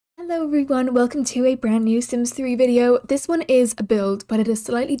Hello everyone, welcome to a brand new Sims 3 video. This one is a build, but it is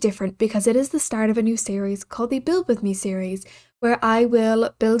slightly different because it is the start of a new series called the Build With Me series, where I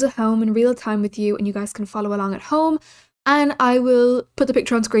will build a home in real time with you and you guys can follow along at home, and I will put the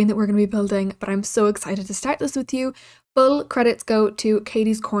picture on screen that we're going to be building, but I'm so excited to start this with you. Full credits go to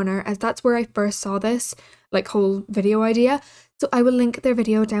Katie's Corner, as that's where I first saw this whole video idea, so I will link their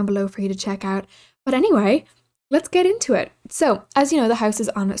video down below for you to check out. But anyway, let's get into it. So, as you know, the house is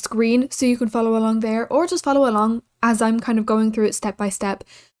on a screen, so you can follow along there, or just follow along as I'm kind of going through it step by step.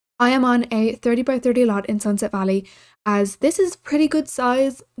 I am on a 30 by 30 lot in Sunset Valley, as this is pretty good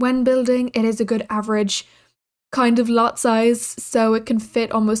size when building. It is a good average kind of lot size, so it can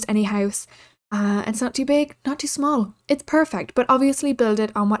fit almost any house. It's not too big, not too small. It's perfect, but obviously build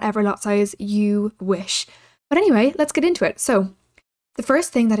it on whatever lot size you wish. But anyway, let's get into it. So, the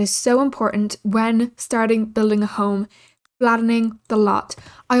first thing that is so important when starting building a home, flattening the lot.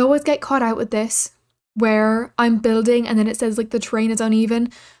 I always get caught out with this, where I'm building and then it says the terrain is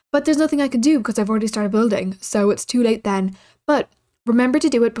uneven, but there's nothing I can do because I've already started building, so it's too late then. But remember to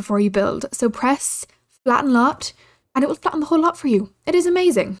do it before you build. So press flatten lot and it will flatten the whole lot for you. It is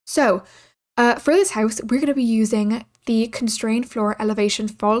amazing. So for this house, we're going to be using the constrained floor elevation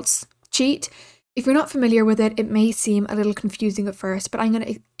faults cheat. If you're not familiar with it, it may seem a little confusing at first, but I'm going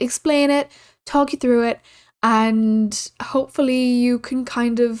to explain it, talk you through it, and hopefully you can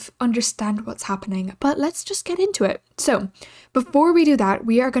kind of understand what's happening. But let's just get into it. So before we do that,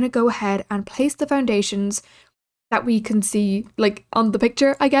 we are going to go ahead and place the foundations that we can see on the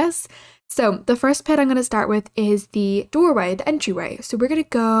picture, I guess. So the first pit I'm going to start with is the doorway, the entryway. So we're going to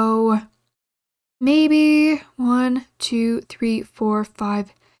go maybe 1, 2, 3, 4,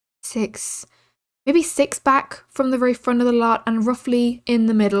 5, 6... maybe 6 back from the very front of the lot and roughly in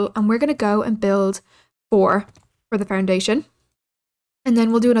the middle, and we're going to go and build 4 for the foundation. And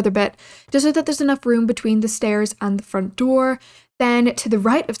then we'll do another bit just so that there's enough room between the stairs and the front door. Then to the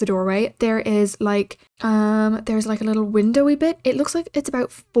right of the doorway there is there's a little windowy bit. It looks like it's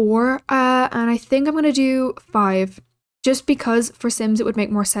about 4 and I think I'm going to do 5 just because for Sims it would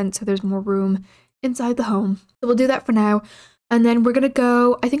make more sense so there's more room inside the home. So we'll do that for now. And then we're going to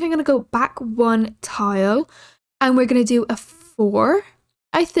go, I think I'm going to go back 1 tile and we're going to do a 4.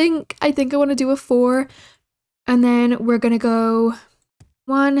 I think I want to do a 4. And then we're going to go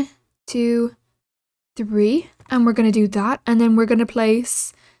 1, 2, 3 and we're going to do that. And then we're going to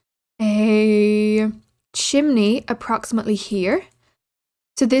place a chimney approximately here.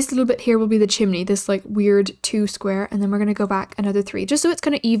 So this little bit here will be the chimney, this weird 2 square. And then we're going to go back another 3 just so it's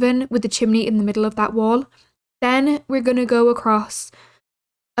kind of even with the chimney in the middle of that wall. Then we're going to go across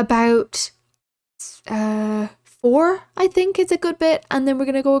about 4, I think is a good bit. And then we're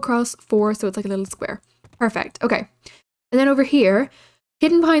going to go across 4, so it's like a little square. Perfect. Okay. And then over here,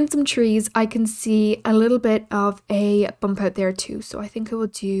 hidden behind some trees, I can see a little bit of a bump out there too. So I think I will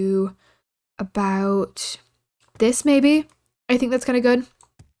do about this maybe. I think that's kind of good.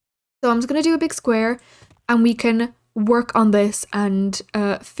 So I'm just going to do a big square and we can work on this and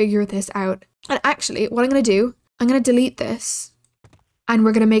figure this out. And actually, what I'm going to do, I'm going to delete this and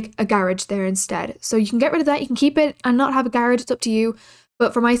we're going to make a garage there instead. So you can get rid of that, you can keep it and not have a garage, it's up to you.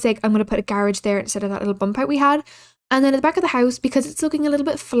 But for my sake, I'm going to put a garage there instead of that little bump out we had. And then at the back of the house, because it's looking a little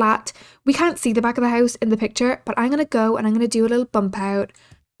bit flat, we can't see the back of the house in the picture, but I'm going to go and I'm going to do a little bump out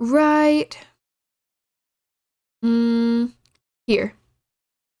right here.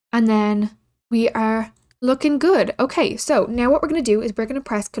 And then we are looking good. Okay, so now what we're going to do is we're going to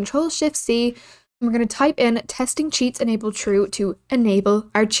press Ctrl-Shift-C and we're going to type in testing cheats enable true to enable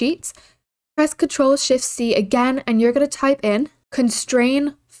our cheats. Press Ctrl-Shift-C again and you're going to type in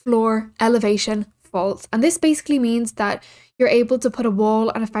constrain floor elevation faults. And this basically means that you're able to put a wall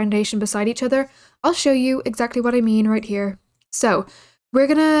and a foundation beside each other. I'll show you exactly what I mean right here. So we're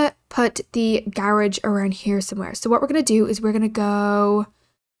going to put the garage around here somewhere. So what we're going to do is we're going to go,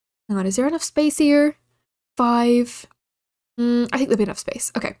 hang on, is there enough space here? 5. I think there'll be enough space.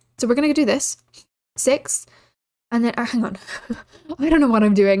 Okay, so we're gonna do this 6 and then hang on. I don't know what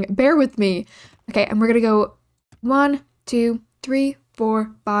I'm doing, bear with me. Okay, and we're gonna go 1, 2, 3,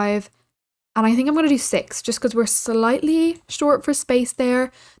 4, 5 and I think I'm gonna do 6 just because we're slightly short for space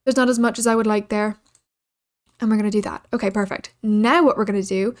there. There's not as much as I would like there, and we're gonna do that. Okay, perfect. Now what we're gonna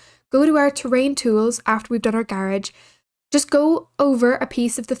do, go to our terrain tools after we've done our garage. Just go over a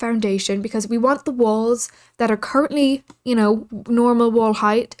piece of the foundation because we want the walls that are currently, normal wall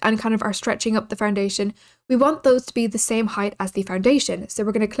height and kind of are stretching up the foundation. We want those to be the same height as the foundation. So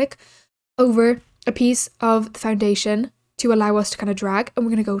we're going to click over a piece of the foundation to allow us to kind of drag, and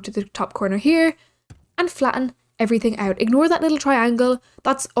we're going to go to the top corner here and flatten everything out. Ignore that little triangle.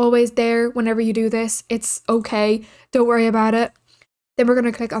 That's always there whenever you do this. It's okay. Don't worry about it. Then we're going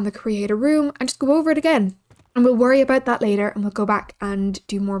to click on the create a room and just go over it again. And we'll worry about that later, and we'll go back and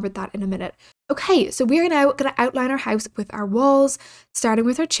do more with that in a minute. Okay, so we are now going to outline our house with our walls, starting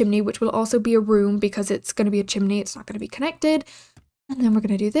with our chimney, which will also be a room because it's going to be a chimney. It's not going to be connected. And then we're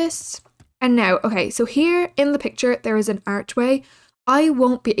going to do this. And now, okay, so here in the picture, there is an archway. I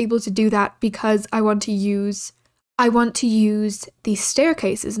won't be able to do that because I want to use these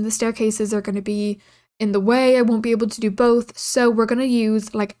staircases, and the staircases are going to be in the way. I won't be able to do both. So we're going to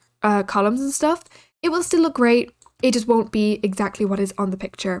use like columns and stuff. It will still look great. It just won't be exactly what is on the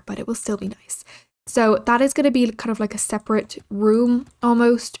picture, but it will still be nice. So that is going to be kind of like a separate room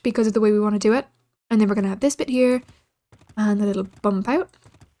almost because of the way we want to do it. And then we're going to have this bit here and a little bump out.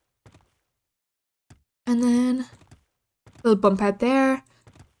 And then a little bump out there.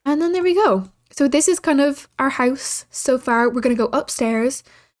 And then there we go. So this is kind of our house so far. We're going to go upstairs.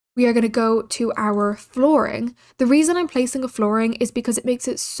 We are going to go to our flooring. The reason I'm placing a flooring is because it makes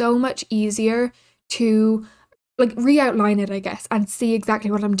it so much easier to like re-outline it, I guess, and see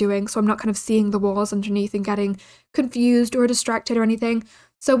exactly what I'm doing. So I'm not kind of seeing the walls underneath and getting confused or distracted or anything.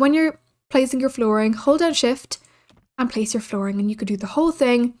 So when you're placing your flooring, hold down shift and place your flooring, and you could do the whole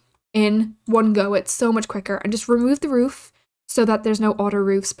thing in one go. It's so much quicker. And just remove the roof so that there's no auto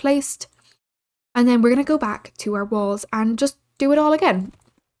roofs placed. And then we're going to go back to our walls and just do it all again.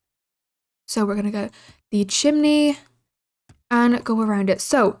 So we're going to go the chimney and go around it.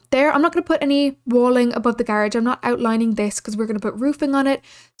 So there, I'm not going to put any walling above the garage. I'm not outlining this because we're going to put roofing on it.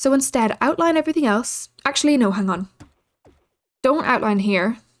 So instead, outline everything else. Actually, no, hang on. Don't outline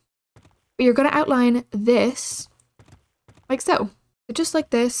here. But you're going to outline this like so. So just like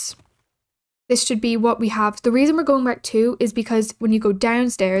this. This should be what we have. The reason we're going back 2 is because when you go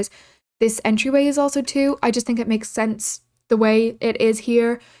downstairs, this entryway is also 2. I just think it makes sense the way it is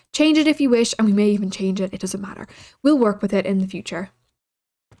here. Change it if you wish, and we may even change it. It doesn't matter. We'll work with it in the future.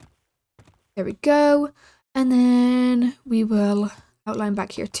 There we go. And then we will outline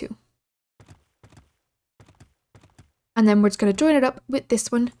back here too. And then we're just going to join it up with this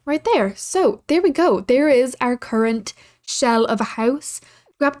one right there. So there we go. There is our current shell of a house.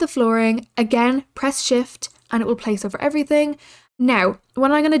 Grab the flooring, again, press shift, and it will place over everything. Now,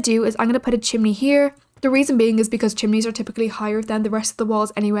 what I'm going to do is I'm going to put a chimney here. The reason being is because chimneys are typically higher than the rest of the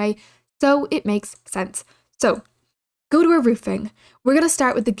walls anyway, so it makes sense. So, go to our roofing. We're going to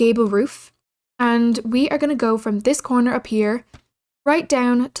start with the gable roof, and we are going to go from this corner up here, right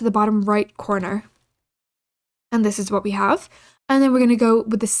down to the bottom right corner. And this is what we have. And then we're going to go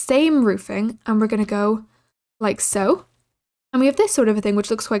with the same roofing, and we're going to go like so. And we have this sort of a thing, which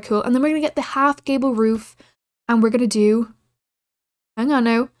looks quite cool. And then we're going to get the half gable roof, and we're going to do, hang on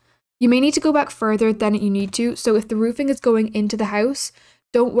now, you may need to go back further than you need to. So if the roofing is going into the house,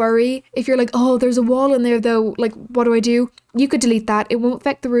 don't worry. If you're like, oh, there's a wall in there though, like, what do I do? You could delete that. It won't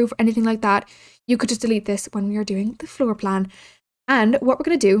affect the roof or anything like that. You could just delete this when we are doing the floor plan. And what we're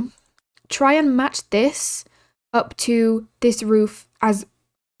going to do, try and match this up to this roof as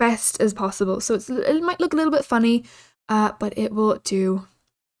best as possible. So it might look a little bit funny, but it will do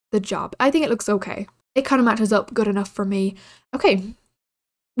the job. I think it looks okay. It kind of matches up good enough for me. Okay.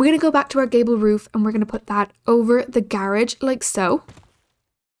 We're going to go back to our gable roof, and we're going to put that over the garage like so.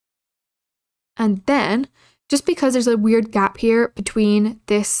 And then, just because there's a weird gap here between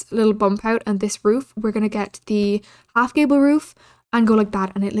this little bump out and this roof, we're going to get the half gable roof and go like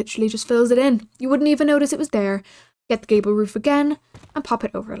that, and it literally just fills it in. You wouldn't even notice it was there. Get the gable roof again and pop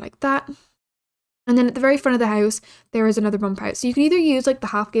it over like that. And then at the very front of the house, there is another bump out. So you can either use like the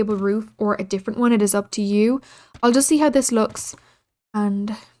half gable roof or a different one. It is up to you. I'll just see how this looks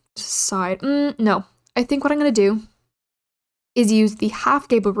and decide. No, I think what I'm going to do is use the half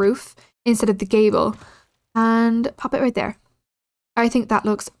gable roof instead of the gable and pop it right there. I think that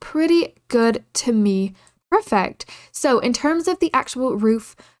looks pretty good to me. Perfect. So in terms of the actual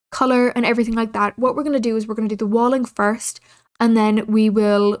roof color and everything like that, what we're going to do is we're going to do the walling first, and then we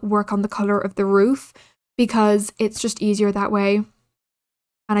will work on the color of the roof because it's just easier that way.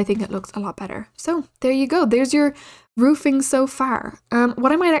 And I think it looks a lot better. So there you go. There's your roofing so far.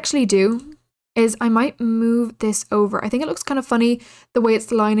 What I might actually do is I might move this over. I think it looks kind of funny the way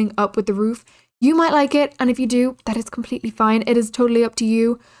it's lining up with the roof. You might like it, and if you do, that is completely fine. It is totally up to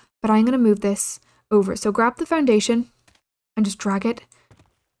you, but I'm going to move this over. So grab the foundation and just drag it.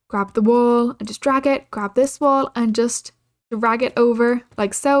 Grab the wall and just drag it. Grab this wall and just drag it over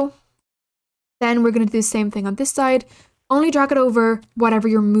like so. Then we're going to do the same thing on this side. Only drag it over whatever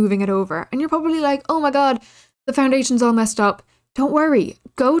you're moving it over. And you're probably like, oh my god, the foundation's all messed up. Don't worry.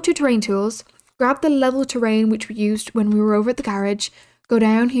 Go to terrain tools, grab the level terrain which we used when we were over at the garage, go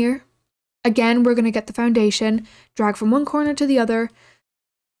down here. Again, we're going to get the foundation, drag from one corner to the other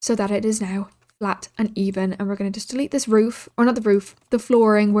so that it is now flat and even. And we're going to just delete this roof, or not the roof, the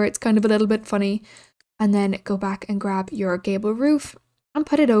flooring where it's kind of a little bit funny. And then go back and grab your gable roof and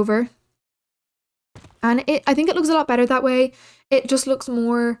put it over. And I think it looks a lot better that way. It just looks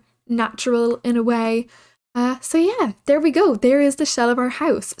more natural in a way. So yeah, there we go. There is the shell of our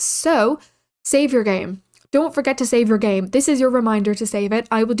house. So save your game. Don't forget to save your game. This is your reminder to save it.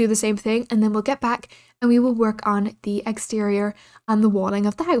 I will do the same thing and then we'll get back and we will work on the exterior and the walling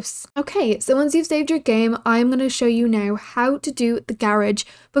of the house. Okay, so once you've saved your game, I'm going to show you now how to do the garage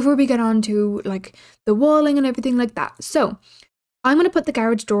before we get on to like the walling and everything like that. So I'm going to put the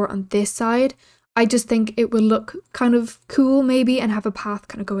garage door on this side. I just think it will look kind of cool maybe and have a path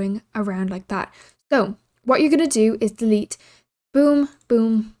kind of going around like that. So what you're going to do is delete, boom,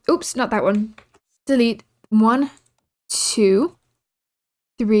 boom, oops, not that one. Delete 1, 2,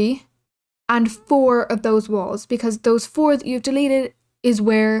 3, and 4 of those walls, because those 4 that you've deleted is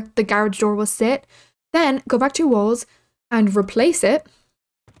where the garage door will sit. Then go back to your walls and replace it.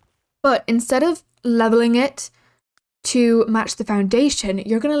 But instead of leveling it to match the foundation,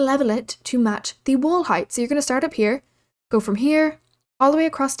 you're going to level it to match the wall height. So you're going to start up here, go from here all the way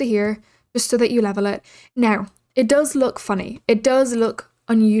across to here, just so that you level it. Now, it does look funny. It does look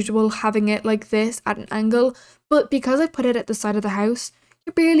unusual having it like this at an angle, but because I put it at the side of the house,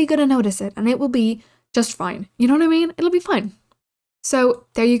 you're barely going to notice it and it will be just fine. You know what I mean? It'll be fine. So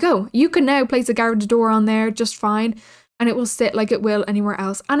there you go. You can now place a garage door on there just fine and it will sit like it will anywhere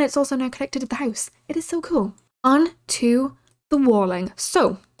else. And it's also now connected to the house. It is so cool. On to the walling.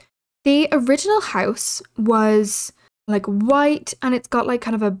 So the original house was like white and it's got like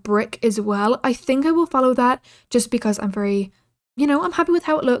kind of a brick as well. I think I will follow that just because I'm very, you know, I'm happy with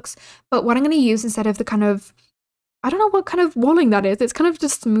how it looks. But what I'm going to use instead of the kind of, I don't know what kind of walling that is. It's kind of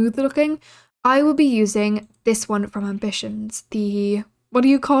just smooth looking. I will be using this one from Ambitions. The, what do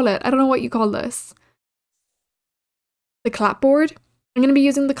you call it? I don't know what you call this. The clapboard. I'm going to be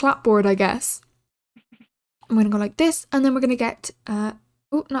using the clapboard, I guess. I'm going to go like this and then we're going to get,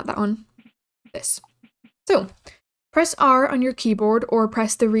 oh, not that one. This. So press R on your keyboard or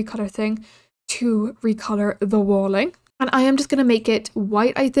press the recolor thing to recolor the walling. And I am just going to make it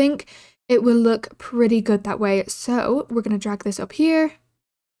white, I think. It will look pretty good that way. So we're going to drag this up here.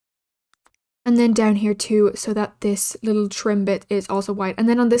 And then down here too, so that this little trim bit is also white. And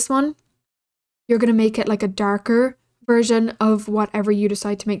then on this one, you're going to make it like a darker version of whatever you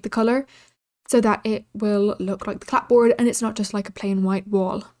decide to make the color, so that it will look like the clapboard and it's not just like a plain white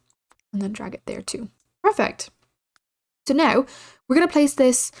wall. And then drag it there too. Perfect. So now we're going to place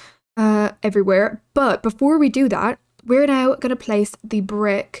this everywhere. But before we do that, we're now going to place the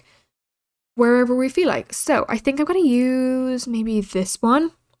brick wherever we feel like. So I think I'm going to use maybe this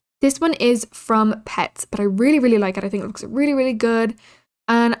one. This one is from Pets, but I really, really like it. I think it looks really, really good.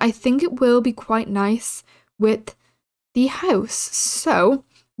 And I think it will be quite nice with the house. So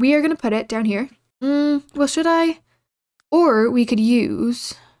we are going to put it down here. Well, should I? Or we could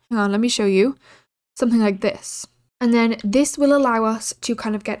use, hang on, let me show you, something like this. And then this will allow us to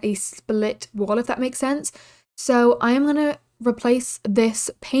kind of get a split wall, if that makes sense. So I am going to replace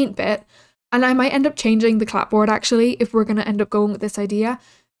this paint bit, and I might end up changing the clapboard actually if we're going to end up going with this idea.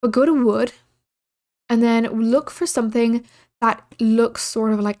 But go to wood and then look for something that looks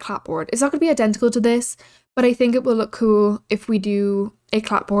sort of like clapboard. It's not going to be identical to this, but I think it will look cool if we do a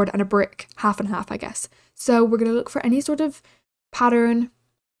clapboard and a brick, half and half, I guess. So we're going to look for any sort of pattern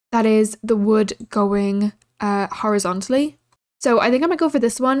that is the wood going horizontally. So I think I might go for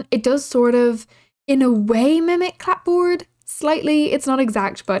this one. It does sort of, in a way, mimic clapboard slightly. It's not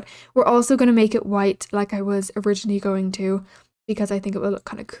exact, but we're also going to make it white like I was originally going to, because I think it will look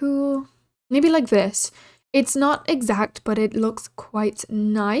kind of cool. Maybe like this. It's not exact, but it looks quite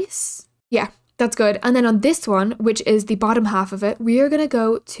nice. Yeah, that's good. And then on this one, which is the bottom half of it, we are going to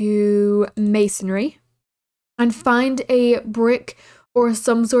go to masonry and find a brick or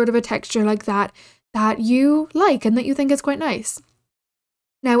some sort of a texture like that that you like and that you think is quite nice.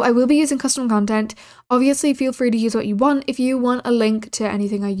 Now, I will be using custom content. Obviously, feel free to use what you want. If you want a link to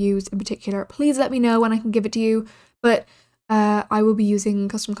anything I use in particular, please let me know and I can give it to you. But I will be using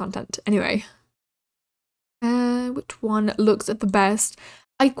custom content anyway. Which one looks the best?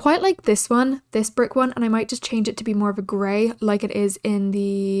 I quite like this one, this brick one, and I might just change it to be more of a grey like it is in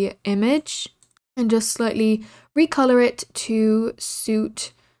the image and just slightly recolor it to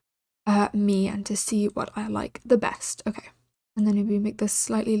suit me and to see what I like the best. Okay. And then maybe make this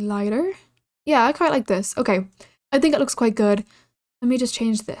slightly lighter. Yeah, I quite like this. Okay. I think it looks quite good. Let me just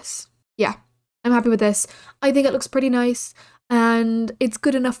change this. Yeah. I'm happy with this. I think it looks pretty nice and it's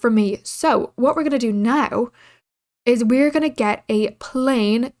good enough for me. So what we're going to do now is we're going to get a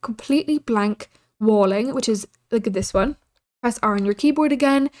plain, completely blank walling, which is, look at this one. Press R on your keyboard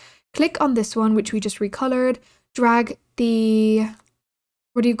again, click on this one, which we just recolored, drag the,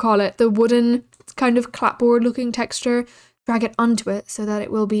 what do you call it? The wooden kind of clapboard looking texture, drag it onto it so that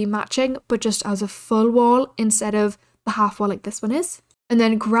it will be matching, but just as a full wall instead of the half wall like this one is. And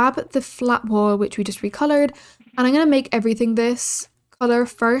then grab the flat wall, which we just recolored, and I'm going to make everything this color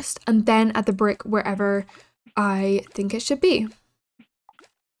first and then add the brick wherever I think it should be.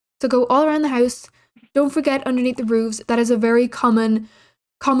 So go all around the house. Don't forget underneath the roofs. That is a very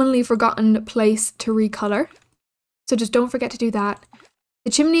commonly forgotten place to recolor. So just don't forget to do that.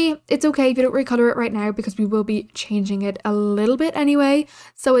 The chimney, it's okay if you don't recolor it right now because we will be changing it a little bit anyway,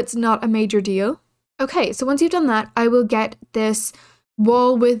 so it's not a major deal. Okay, so once you've done that, I will get this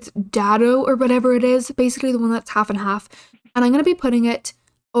wall with dado or whatever it is, basically the one that's half and half, and I'm going to be putting it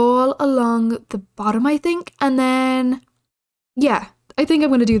all along the bottom, I think, and then, yeah, I think I'm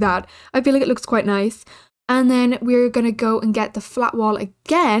going to do that. I feel like it looks quite nice. And then we're going to go and get the flat wall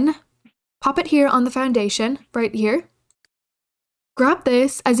again, pop it here on the foundation, right here. Grab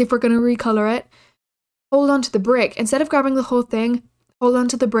this as if we're going to recolor it, hold on to the brick. Instead of grabbing the whole thing, hold on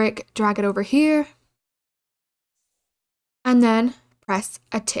to the brick, drag it over here, and then press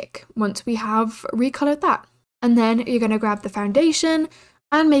a tick once we have recolored that. And then you're going to grab the foundation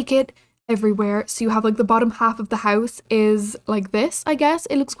and make it everywhere. So you have like the bottom half of the house is like this, I guess.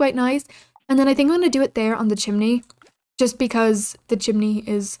 It looks quite nice. And then I think I'm going to do it there on the chimney just because the chimney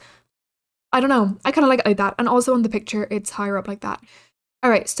is, I don't know, I kind of like it like that. And also on the picture, it's higher up like that. All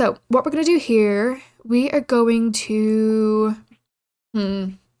right, so what we're going to do here, we are going to,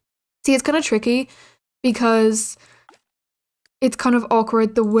 see, it's kind of tricky because it's kind of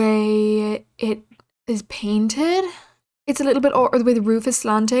awkward the way it is painted. It's a little bit awkward the way the roof is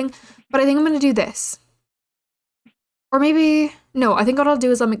slanting, but I think I'm going to do this. Or maybe, no, I think what I'll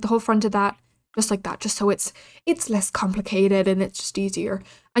do is I'll make the whole front of that just like that, just so it's less complicated and it's just easier.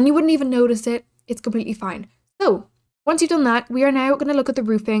 And you wouldn't even notice it. It's completely fine. So once you've done that, we are now going to look at the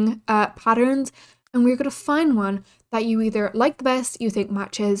roofing patterns, and we're going to find one that you either like the best, you think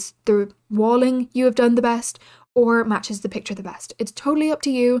matches the walling you have done the best, or matches the picture the best. It's totally up to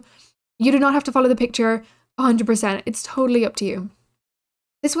you. You do not have to follow the picture 100%. It's totally up to you.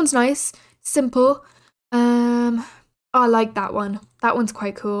 This one's nice, simple. I like that one. That one's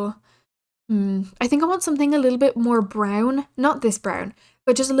quite cool. I think I want something a little bit more brown. Not this brown,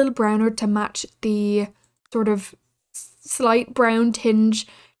 but just a little browner to match the sort of slight brown tinge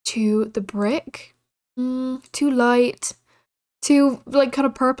to the brick. Too light. Too like kind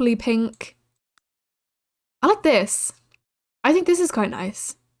of purpley pink. I like this. I think this is quite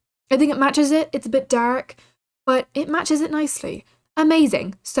nice. I think it matches it. It's a bit dark, but it matches it nicely.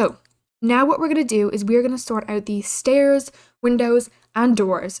 Amazing. So now what we're going to do is we're going to sort out the stairs, windows, and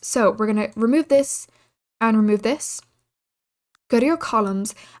doors. So we're going to remove this and remove this. Go to your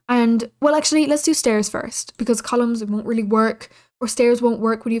columns and, well, actually, let's do stairs first because columns won't really work, or stairs won't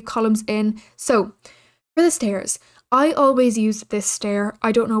work when you have columns in. So for the stairs, I always use this stair.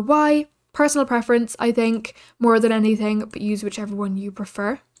 I don't know why. Personal preference, I think, more than anything, but use whichever one you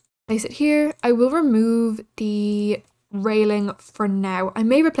prefer. Place it here. I will remove the railing for now. I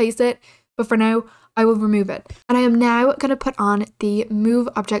may replace it, but for now I will remove it. And I am now going to put on the move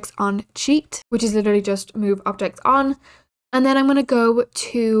objects on cheat, which is literally just move objects on. And then I'm going to go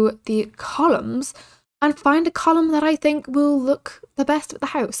to the columns and find a column that I think will look the best with the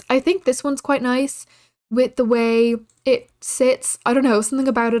house. I think this one's quite nice with the way it sits. I don't know, something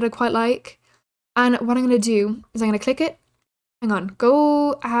about it I quite like. And what I'm going to do is I'm going to click it. Hang on,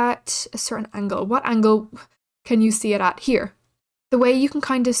 go at a certain angle. What angle can you see it at? Here. The way you can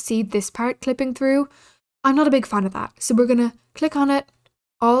kind of see this part clipping through, I'm not a big fan of that. So we're going to click on it,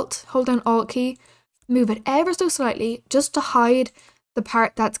 Alt, hold down Alt key, move it ever so slightly just to hide the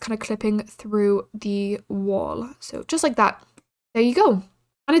part that's kind of clipping through the wall. So just like that. There you go.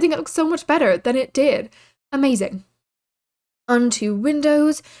 And I think it looks so much better than it did. Amazing. Onto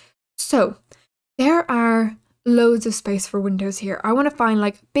windows. So there are loads of space for windows here. I want to find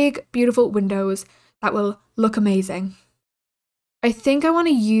like big, beautiful windows that will look amazing. I think I want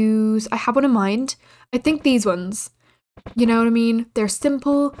to use, I have one in mind. I think these ones, you know what I mean? They're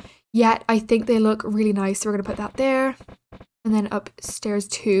simple, yet I think they look really nice. So we're going to put that there and then upstairs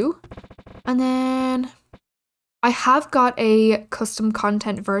too. And then I have got a custom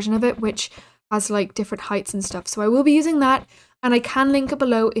content version of it, which has like different heights and stuff. So I will be using that, and I can link it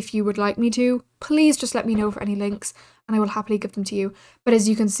below if you would like me to. Please just let me know for any links and I will happily give them to you. But as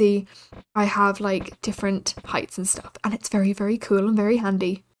you can see, I have like different heights and stuff, and it's very, very cool and very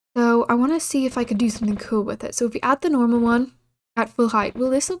handy. So I want to see if I could do something cool with it. So if we add the normal one at full height, will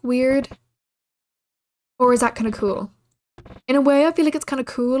this look weird? Or is that kind of cool? In a way, I feel like it's kind of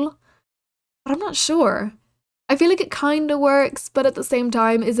cool, but I'm not sure. I feel like it kind of works, but at the same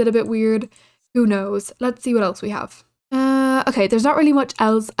time, is it a bit weird? Who knows? Let's see what else we have. Okay, there's not really much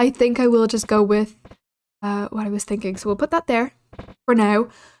else. I think I will just go with what I was thinking. So we'll put that there for now,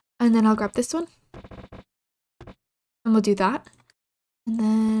 and then I'll grab this one. And we'll do that. And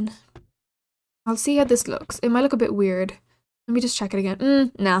then I'll see how this looks. It might look a bit weird. Let me just check it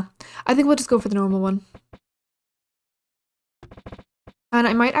again. Nah. I think we'll just go for the normal one. And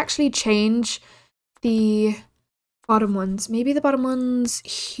I might actually change the bottom ones. Maybe the bottom ones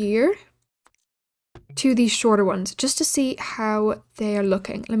here to these shorter ones, just to see how they are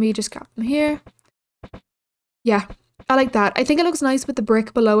looking. Let me just grab them here. Yeah, I like that. I think it looks nice with the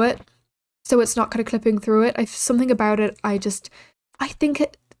brick below it, so it's not kind of clipping through it. Something about it, I think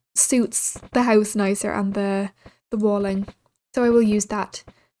it suits the house nicer and the walling. So I will use that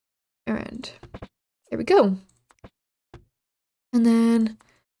around. There we go. And then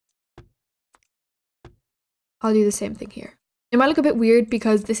I'll do the same thing here. It might look a bit weird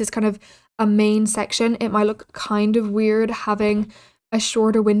because this is kind of a main section. It might look kind of weird having a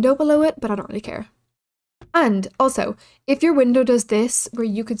shorter window below it, but I don't really care. And also, if your window does this, where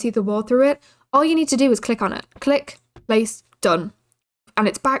you can see the wall through it, all you need to do is click on it. Click, place, done. And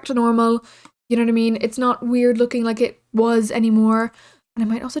it's back to normal. You know what I mean? It's not weird looking like it was anymore. And I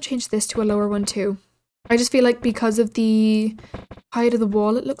might also change this to a lower one too. I just feel like because of the height of the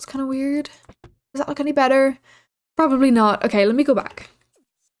wall, it looks kind of weird. Does that look any better? Probably not. Okay, let me go back.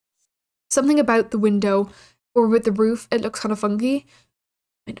 Something about the window or with the roof, it looks kind of funky.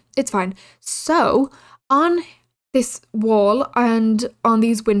 It's fine. So on this wall and on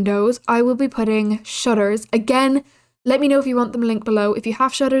these windows, I will be putting shutters. Again, let me know if you want them linked below. If you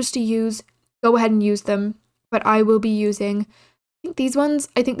have shutters to use, go ahead and use them. But I will be using, I think these ones,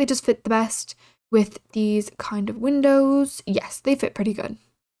 I think they just fit the best with these kind of windows. Yes, they fit pretty good.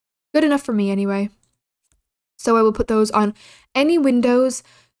 Good enough for me anyway. So I will put those on any windows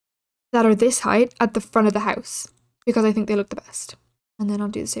that are this height at the front of the house because I think they look the best. And then I'll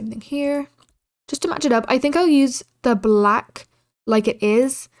do the same thing here. Just to match it up, I think I'll use the black like it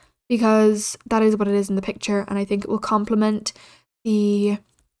is because that is what it is in the picture, and I think it will complement the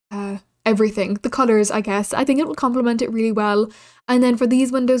everything, the colors, I guess. I think it will complement it really well. And then for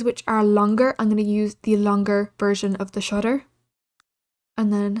these windows which are longer, I'm going to use the longer version of the shutter.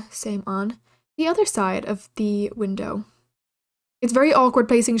 And then same on the other side of the window. It's very awkward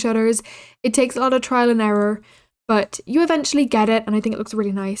placing shutters. It takes a lot of trial and error, but you eventually get it, and I think it looks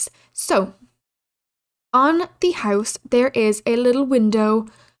really nice. So on the house, there is a little window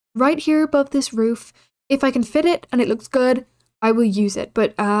right here above this roof. If I can fit it and it looks good, I will use it,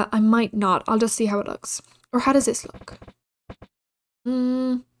 but I might not. I'll just see how it looks. Or how does this look?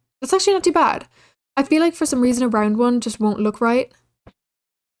 It's actually not too bad. I feel like for some reason a round one just won't look right.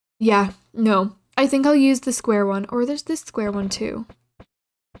 Yeah, no. I think I'll use the square one, or there's this square one too.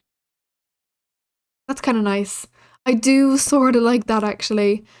 That's kind of nice. I do sort of like that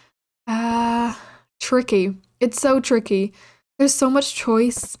actually. Tricky. It's so tricky. There's so much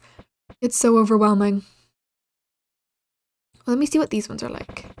choice. It's so overwhelming. Well, let me see what these ones are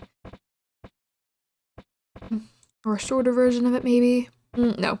like. Or a shorter version of it maybe.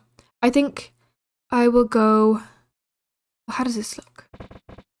 No. I think I will go... How does this look?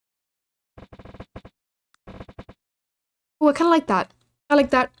 Oh, I kind of like that. I like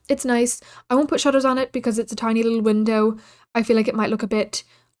that. It's nice. I won't put shutters on it because it's a tiny little window. I feel like it might look a bit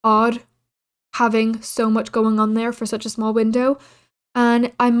odd having so much going on there for such a small window.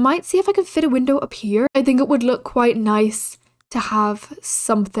 And I might see if I can fit a window up here. I think it would look quite nice to have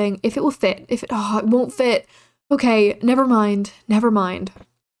something, if it will fit. If it, oh, it won't fit. Okay, never mind. Never mind.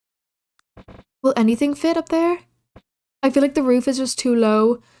 Will anything fit up there? I feel like the roof is just too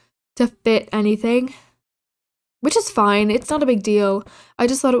low to fit anything. Which is fine, it's not a big deal. I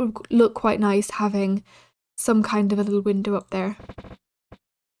just thought it would look quite nice having some kind of a little window up there.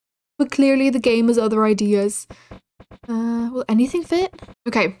 But clearly the game has other ideas. Will anything fit?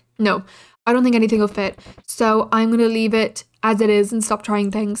 Okay, no, I don't think anything will fit. So I'm going to leave it as it is and stop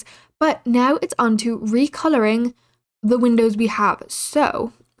trying things. But now it's on to recoloring the windows we have.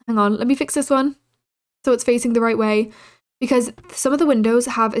 So, hang on, let me fix this one so it's facing the right way. Because some of the windows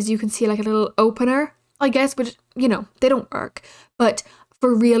have, as you can see, like a little opener, I guess, which, you know, they don't work. But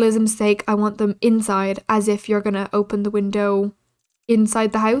for realism's sake, I want them inside as if you're going to open the window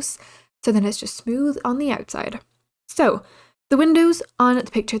inside the house. So then it's just smooth on the outside. So the windows on the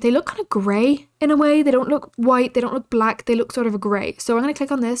picture, they look kind of grey in a way. They don't look white, they don't look black, they look sort of a grey. So I'm going to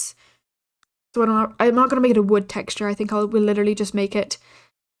click on this. So I'm not going to make it a wood texture. I think we'll literally just make it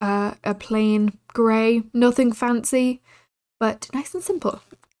a plain grey, nothing fancy, but nice and simple.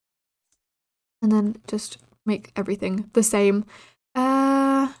 And then just make everything the same.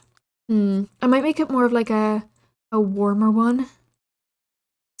 I might make it more of like a warmer one,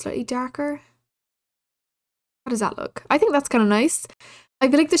 slightly darker. How does that look? I think that's kind of nice. I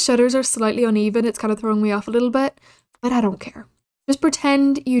feel like the shutters are slightly uneven. It's kind of throwing me off a little bit, but I don't care. Just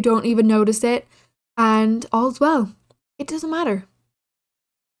pretend you don't even notice it and all's well. It doesn't matter.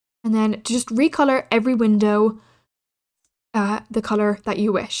 And then just recolor every window the color that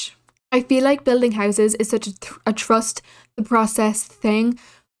you wish. I feel like building houses is such a trust the process thing.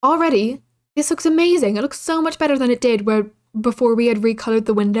 Already, this looks amazing. It looks so much better than it did before we had recolored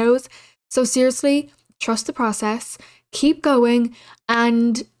the windows. So seriously, trust the process, keep going,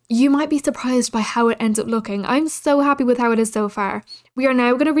 and you might be surprised by how it ends up looking. I'm so happy with how it is so far. We are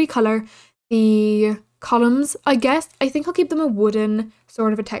now going to recolor the columns, I guess. I think I'll keep them a wooden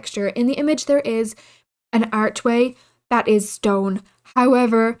sort of a texture. In the image, there is an archway that is stone.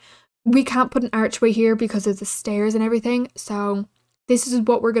 However, we can't put an archway here because of the stairs and everything. So this is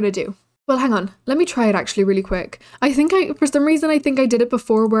what we're going to do. Well, hang on. Let me try it actually really quick. For some reason, I think I did it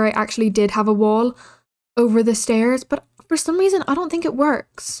before where I actually did have a wall over the stairs, but for some reason, I don't think it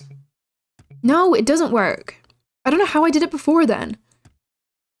works. No, it doesn't work. I don't know how I did it before then.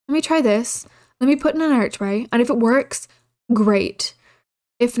 Let me try this. Let me put in an archway, and if it works, great.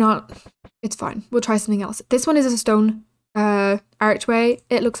 If not, it's fine. We'll try something else. This one is a stone archway.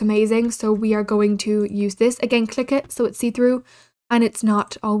 It looks amazing, so we are going to use this. Again, click it so it's see-through, and it's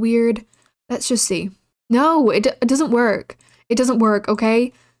not all weird. Let's just see. No, it doesn't work. It doesn't work,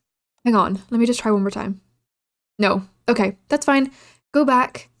 okay? Hang on. Let me just try one more time. No. Okay, that's fine. Go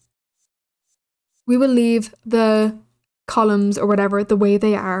back. We will leave the columns or whatever the way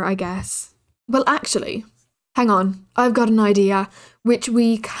they are, I guess. Well, actually, hang on. I've got an idea which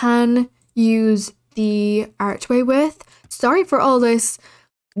we can use the archway with. Sorry for all this,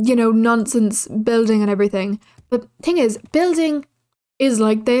 nonsense building and everything. But thing is, building is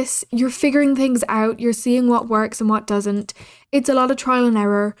like this. You're figuring things out. You're seeing what works and what doesn't. It's a lot of trial and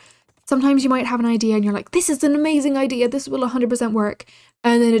error. Sometimes you might have an idea and you're like, this is an amazing idea. This will 100% work.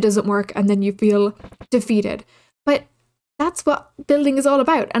 And then it doesn't work and then you feel defeated. But that's what building is all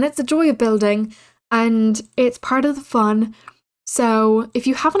about. And it's the joy of building and it's part of the fun. So if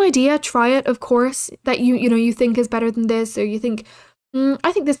you have an idea, try it, of course, that you think is better than this, or you think,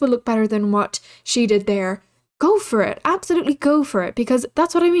 I think this will look better than what she did there. Go for it. Absolutely go for it, because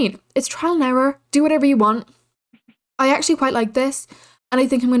that's what I mean. It's trial and error. Do whatever you want. I actually quite like this, and I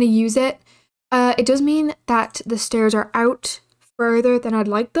think I'm going to use it. It does mean that the stairs are out further than I'd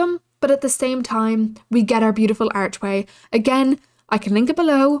like them, but at the same time, we get our beautiful archway. Again, I can link it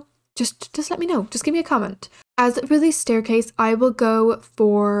below. Just let me know. Just give me a comment. As for the staircase, I will go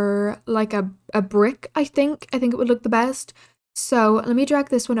for like a brick, I think. I think it would look the best. So let me drag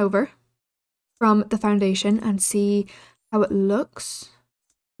this one over from the foundation and see how it looks.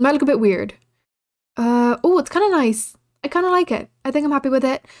 It might look a bit weird. Oh, it's kind of nice. I kind of like it. I think I'm happy with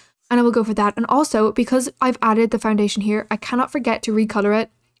it. And I will go for that. And also, because I've added the foundation here, I cannot forget to recolor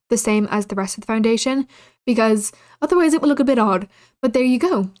it the same as the rest of the foundation, because otherwise it will look a bit odd. But there you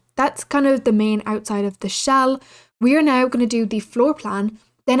go. That's kind of the main outside of the shell. We are now going to do the floor plan,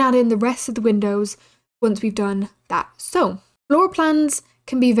 then add in the rest of the windows once we've done that. So, floor plans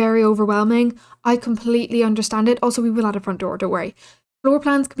can be very overwhelming. I completely understand it. Also, we will add a front door, don't worry. Floor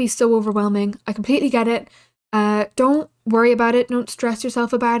plans can be so overwhelming. I completely get it. Don't worry about it. Don't stress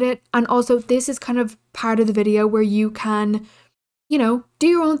yourself about it. And also, this is kind of part of the video where you can, do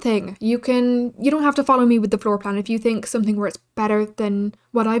your own thing. You don't have to follow me with the floor plan. If you think something works better than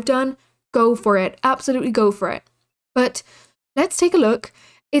what I've done, go for it. Absolutely go for it. But let's take a look.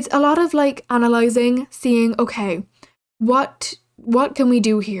 It's a lot of like analyzing, seeing, okay, what can we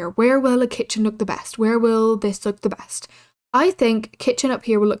do here? Where will a kitchen look the best? Where will this look the best? I think kitchen up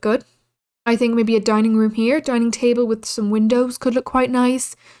here will look good. I think maybe a dining room here, dining table with some windows could look quite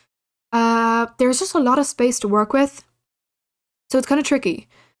nice. There's just a lot of space to work with. So it's kind of tricky,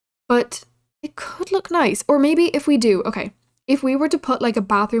 but it could look nice. Or maybe if we were to put like a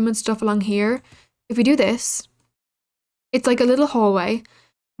bathroom and stuff along here, if we do this, it's like a little hallway.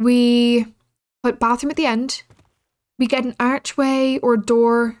 We put bathroom at the end. We get an archway or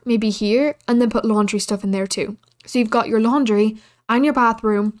door maybe here, and then put laundry stuff in there too. So you've got your laundry and your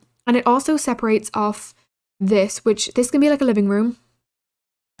bathroom, and it also separates off this can be like a living room.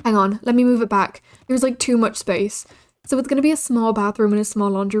 Hang on, let me move it back. There's like too much space. So it's going to be a small bathroom and a small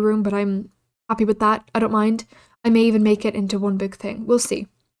laundry room, but I'm happy with that. I don't mind. I may even make it into one big thing. We'll see.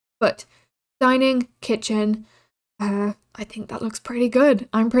 But dining, kitchen, I think that looks pretty good.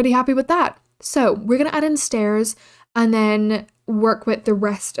 I'm pretty happy with that. So we're going to add in stairs and then work with the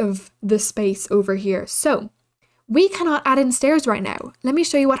rest of the space over here. So we cannot add in stairs right now. Let me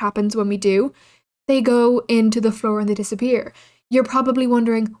show you what happens when we do. They go into the floor and they disappear. You're probably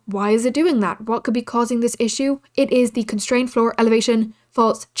wondering, why is it doing that? What could be causing this issue? It is the constrained floor elevation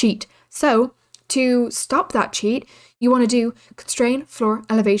false cheat. So to stop that cheat, you want to do constrain floor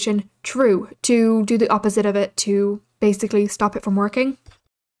elevation true to do the opposite of it to basically stop it from working.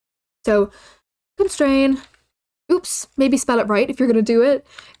 So constrain, oops, maybe spell it right if you're going to do it.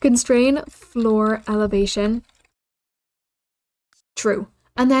 Constrain floor elevation true.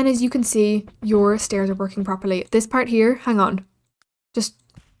 And then as you can see, your stairs are working properly. This part here, hang on. Just,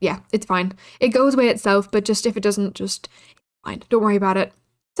 yeah, it's fine. It goes away itself, but just if it doesn't, just fine. Don't worry about it.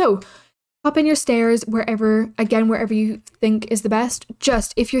 So pop in your stairs wherever you think is the best.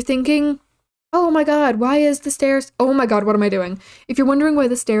 Just if you're thinking, oh my god, why is the stairs, oh my god, what am I doing? If you're wondering why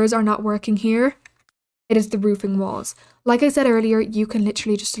the stairs are not working here, it is the roofing walls. Like I said earlier, you can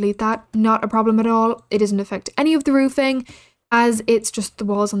literally just delete that. Not a problem at all. It doesn't affect any of the roofing, as it's just the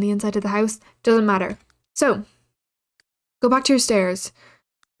walls on the inside of the house. Doesn't matter. So go back to your stairs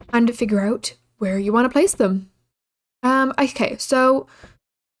and figure out where you want to place them. Okay, so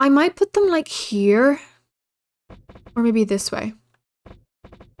I might put them like here, or maybe this way,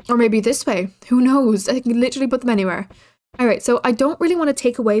 or maybe this way. Who knows? I can literally put them anywhere. All right, so I don't really want to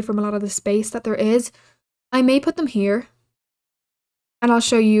take away from a lot of the space that there is. I may put them here, and I'll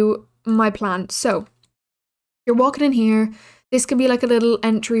show you my plan. So you're walking in here. This can be like a little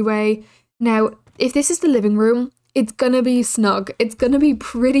entryway. Now, if this is the living room, it's gonna be snug. It's gonna be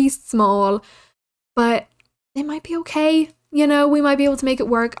pretty small, but it might be okay. You know, we might be able to make it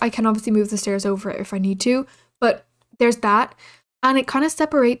work. I can obviously move the stairs over it if I need to, but there's that. And it kind of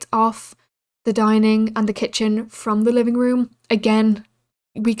separates off the dining and the kitchen from the living room. Again,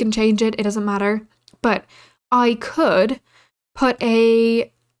 we can change it. It doesn't matter. But I could put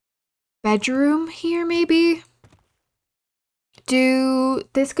a bedroom here maybe.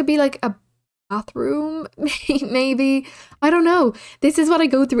 This could be like a bathroom, maybe. I don't know. This is what I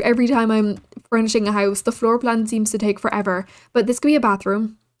go through every time I'm furnishing a house. The floor plan seems to take forever, but this could be a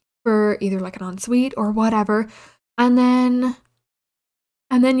bathroom for either like an ensuite or whatever. And then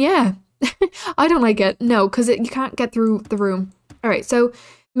yeah, I don't like it. No, because you can't get through the room. All right, so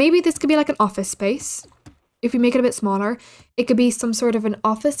maybe this could be like an office space. If we make it a bit smaller, it could be some sort of an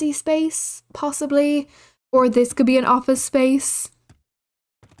office-y space, possibly. Or this could be an office space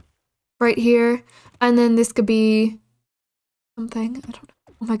right here. And then this could be something. I don't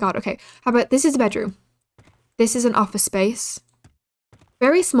know. Oh my god. Okay. How about this is a bedroom. This is an office space.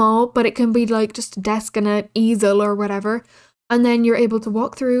 Very small, but it can be like just a desk and an easel or whatever. And then you're able to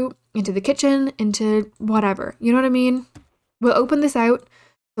walk through into the kitchen, into whatever. You know what I mean? We'll open this out.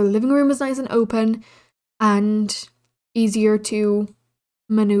 So the living room is nice and open and easier to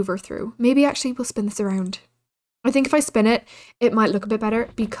maneuver through. Maybe actually we'll spin this around. I think if I spin it, it might look a bit better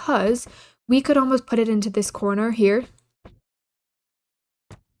because we could almost put it into this corner here.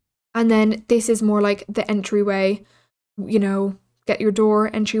 And then this is more like the entryway, you know, get your door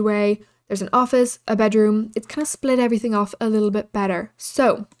entryway. There's an office, a bedroom. It's kind of split everything off a little bit better.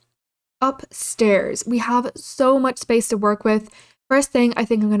 So upstairs, we have so much space to work with. First thing, I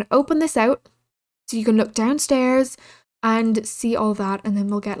think I'm going to open this out so you can look downstairs and see all that, and then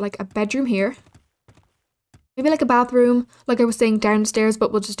we'll get like a bedroom here. Maybe like a bathroom, like I was saying downstairs,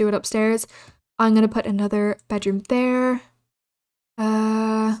 but we'll just do it upstairs. I'm going to put another bedroom there.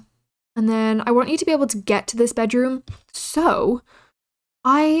 And then I want you to be able to get to this bedroom. So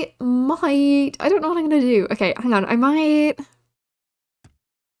I don't know what I'm going to do. Okay, hang on. I might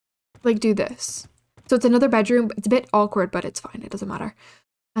like do this. So it's another bedroom. It's a bit awkward, but it's fine. It doesn't matter.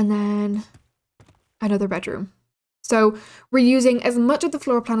 And then another bedroom. So we're using as much of the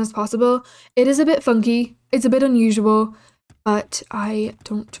floor plan as possible. It is a bit funky. It's a bit unusual, but I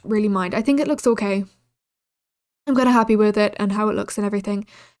don't really mind. I think it looks okay. I'm kind of happy with it and how it looks and everything.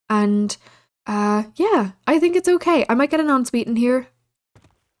 And yeah, I think it's okay. I might get an ensuite in here.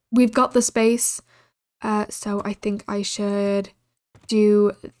 We've got the space. So I think I should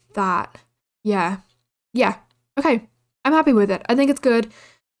do that. Yeah. Yeah. Okay. I'm happy with it. I think it's good.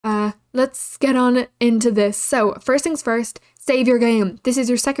 Let's get on into this. So first things first, save your game. This is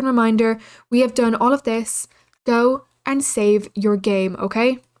your second reminder. We have done all of this. Go and save your game,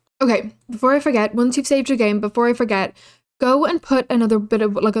 okay? Okay, before I forget, once you've saved your game, before I forget, go and put another bit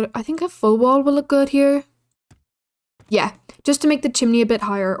of like I think a full wall will look good here. Yeah, just to make the chimney a bit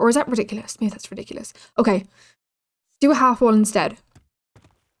higher. Or is that ridiculous? Maybe that's ridiculous. Okay, do a half wall instead.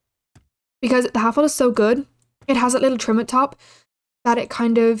 Because the half wall is so good. It has that little trim at top that it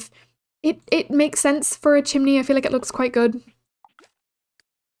kind of, it makes sense for a chimney. I feel like it looks quite good.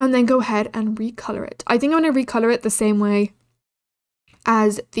 And then go ahead and recolor it. I think I'm going to recolor it the same way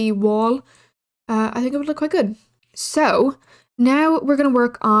as the wall. I think it would look quite good. So now we're going to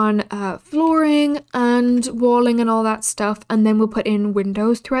work on flooring and walling and all that stuff. And then we'll put in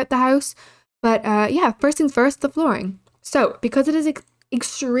windows throughout the house. But yeah, first things first, the flooring. So because it is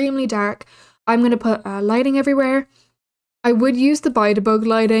extremely dark, I'm going to put lighting everywhere. I would use the Buy-to-Bug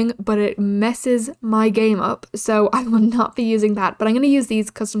lighting, but it messes my game up, so I will not be using that. But I'm going to use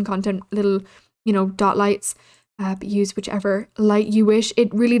these custom content little, you know, dot lights. But use whichever light you wish.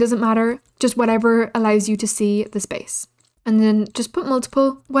 It really doesn't matter. Just whatever allows you to see the space. And then just put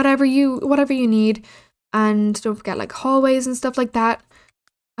multiple, whatever you need. And don't forget like hallways and stuff like that.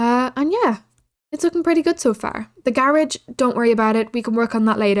 And yeah. It's looking pretty good so far. The garage, don't worry about it. We can work on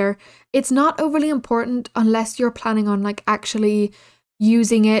that later. It's not overly important unless you're planning on like actually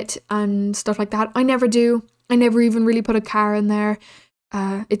using it and stuff like that. I never do. I never even really put a car in there.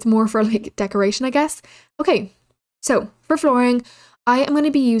 It's more for like decoration, I guess. Okay, so for flooring, I am going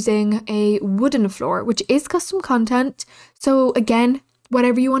to be using a wooden floor, which is custom content. So again,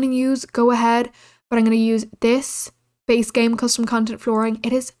 whatever you want to use, go ahead. But I'm going to use this base game custom content flooring.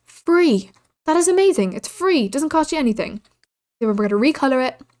 It is free. That is amazing. It's free. It doesn't cost you anything. So we're going to recolor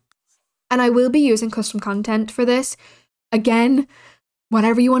it. And I will be using custom content for this. Again,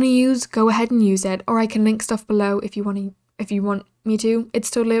 whatever you want to use, go ahead and use it. Or I can link stuff below if you want me to. It's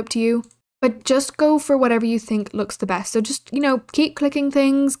totally up to you. But just go for whatever you think looks the best. So just, you know, keep clicking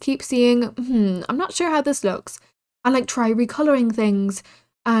things, keep seeing, I'm not sure how this looks. And like try recoloring things.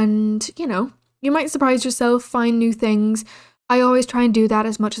 And, you know, you might surprise yourself, find new things. I always try and do that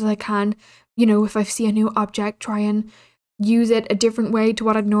as much as I can. You know, if I see a new object, try and use it a different way to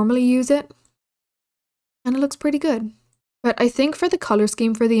what I'd normally use it. And it looks pretty good. But I think for the color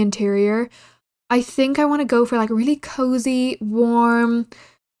scheme for the interior, I think I want to go for like really cozy, warm,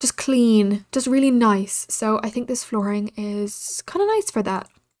 just clean, just really nice. So I think this flooring is kind of nice for that.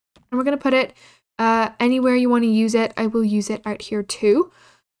 And we're going to put it anywhere you want to use it. I will use it out here too.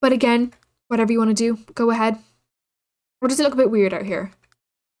 But again, whatever you want to do, go ahead. Or does it look a bit weird out here?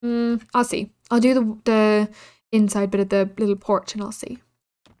 I'll see. I'll do the inside bit of the little porch and I'll see.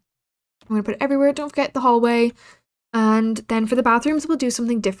 I'm going to put it everywhere. Don't forget the hallway. And then for the bathrooms, we'll do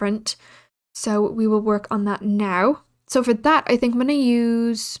something different. So we will work on that now. So for that, I think I'm going to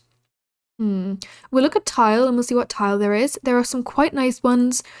use... We'll look at tile and we'll see what tile there is. There are some quite nice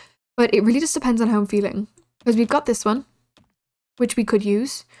ones, but it really just depends on how I'm feeling. Because we've got this one, which we could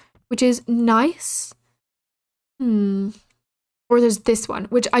use, which is nice. Or there's this one,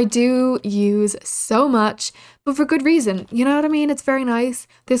 which I do use so much, but for good reason. You know what I mean? It's very nice.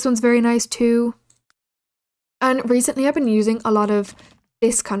 This one's very nice too. And recently I've been using a lot of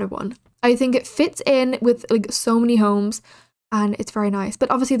this kind of one. I think it fits in with like so many homes and it's very nice. But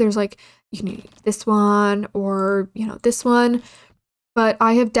obviously there's like, you can use this one or, you know, this one. But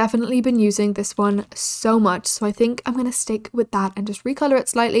I have definitely been using this one so much. So I think I'm going to stick with that and just recolor it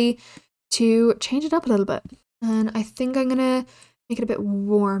slightly to change it up a little bit. And I think I'm going to make it a bit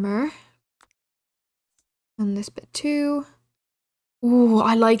warmer. And this bit too. Ooh,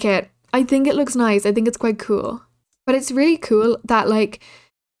 I like it. I think it looks nice. I think it's quite cool. But it's really cool that like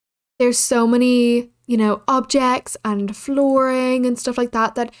there's so many, you know, objects and flooring and stuff like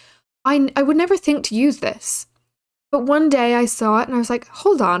that that I would never think to use this. But one day I saw it and I was like,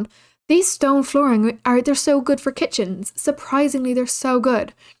 hold on. These stone flooring they're so good for kitchens. Surprisingly, they're so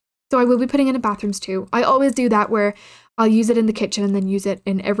good. So I will be putting it in bathrooms too. I always do that where I'll use it in the kitchen and then use it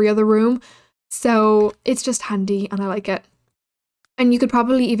in every other room. So it's just handy and I like it. And you could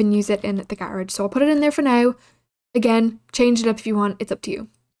probably even use it in the garage. So I'll put it in there for now. Again, change it up if you want. It's up to you.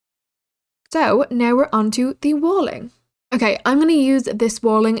 So now we're on to the walling. Okay, I'm going to use this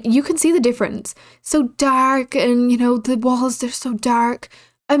walling. You can see the difference. So dark and, you know, the walls, they're so dark.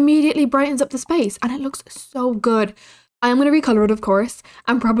 Immediately brightens up the space and it looks so good. I'm going to recolor it, of course,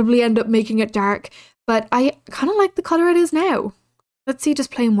 and probably end up making it dark, but I kind of like the color it is now. Let's see, just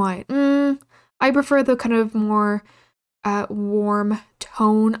plain white. I prefer the kind of more warm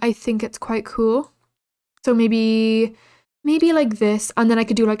tone. I think it's quite cool. So maybe like this, and then I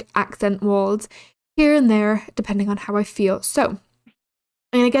could do like accent walls here and there, depending on how I feel. So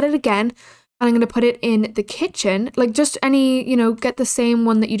I'm going to get it again, and I'm going to put it in the kitchen, like just any, you know, get the same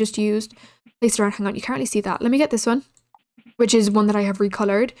one that you just used. Place it around. Hang on, you can't really see that. Let me get this one. which is one that I have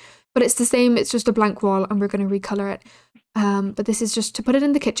recolored, but it's the same. It's just a blank wall and we're going to recolor it. But this is just to put it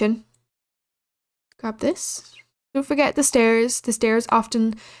in the kitchen. Grab this. Don't forget the stairs. The stairs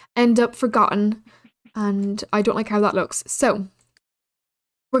often end up forgotten and I don't like how that looks. So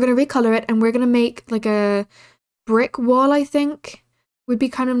we're going to recolor it and we're going to make like a brick wall, I think would be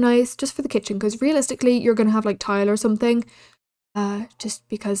kind of nice just for the kitchen, because realistically you're going to have like tile or something, just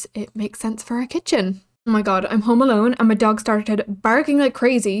because it makes sense for our kitchen. Oh my god, I'm home alone and my dog started barking like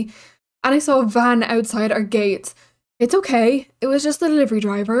crazy and I saw a van outside our gate. It's okay, it was just the delivery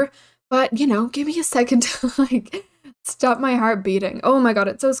driver, but you know, give me a second to like stop my heart beating. Oh my god,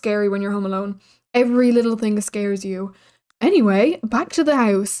 it's so scary when you're home alone. Every little thing scares you. Anyway, back to the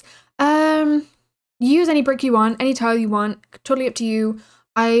house. Use any brick you want, any tile you want, totally up to you.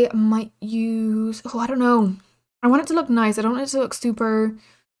 I might use, oh, I don't know. I want it to look nice. I don't want it to look super,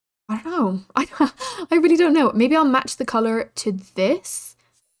 I don't know. I really don't know. Maybe I'll match the color to this.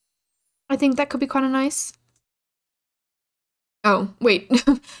 I think that could be kind of nice. Oh, wait,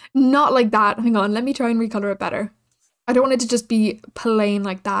 not like that. Hang on, let me try and recolor it better. I don't want it to just be plain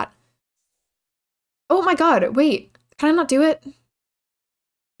like that. Oh my god, wait, can I not do it?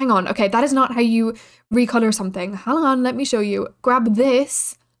 Hang on, okay, that is not how you recolor something. Hang on, let me show you. Grab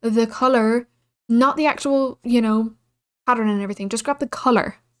this, the color, not the actual, you know, pattern and everything. Just grab the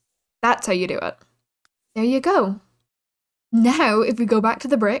color. That's how you do it. There you go. Now, if we go back to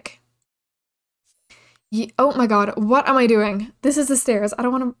the brick. Oh my god, what am I doing? This is the stairs. I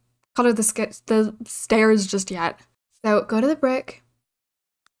don't want to color the stairs just yet. So go to the brick.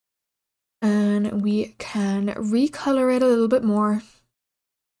 And we can recolor it a little bit more.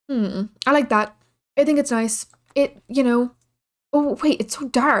 I like that. I think it's nice. It, you know, oh wait, it's so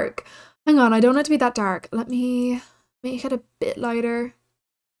dark. Hang on, I don't want it to be that dark. Let me make it a bit lighter.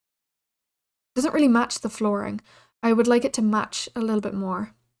 Doesn't really match the flooring. I would like it to match a little bit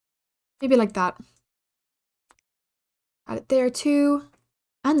more. Maybe like that. Add it there too.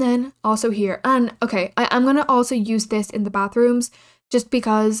 And then also here. And okay, I'm gonna also use this in the bathrooms just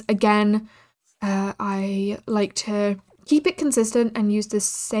because, again, I like to keep it consistent and use the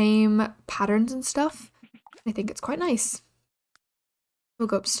same patterns and stuff. I think it's quite nice. We'll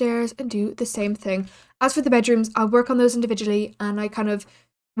go upstairs and do the same thing. As for the bedrooms, I'll work on those individually and I kind of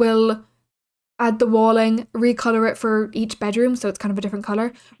will add the walling, recolor it for each bedroom so it's kind of a different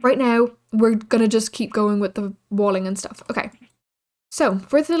color. Right now, we're gonna just keep going with the walling and stuff. Okay, so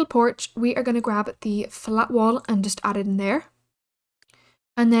for the little porch, we are gonna grab the flat wall and just add it in there.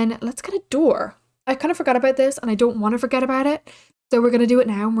 And then let's get a door. I kind of forgot about this and I don't want to forget about it. So we're going to do it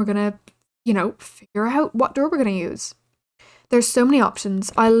now and we're going to, you know, figure out what door we're going to use. There's so many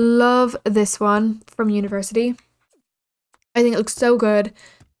options. I love this one from university. I think it looks so good.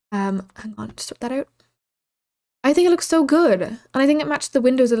 Hang on, sort that out. I think it looks so good. And I think it matched the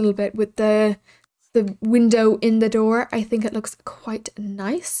windows a little bit with the window in the door. I think it looks quite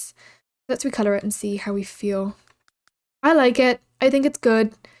nice. Let's recolor it and see how we feel. I like it. I think it's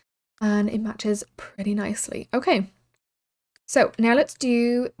good. And it matches pretty nicely. Okay, so now let's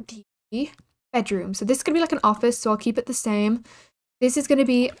do the bedroom. So this is going to be like an office, so I'll keep it the same. This is going to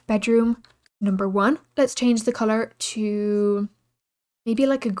be bedroom number 1. Let's change the color to maybe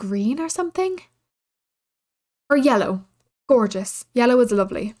like a green or something. Or yellow. Gorgeous. Yellow is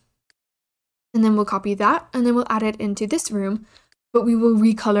lovely. And then we'll copy that and then we'll add it into this room. But we will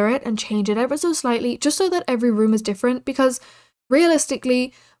recolor it and change it ever so slightly just so that every room is different, because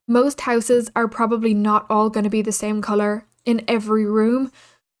realistically, most houses are probably not all going to be the same color in every room.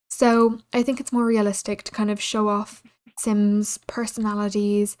 So I think it's more realistic to kind of show off Sims'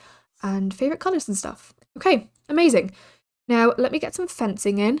 personalities and favorite colors and stuff. Okay, amazing. Now let me get some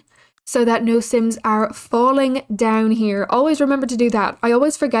fencing in so that no Sims are falling down here. Always remember to do that. I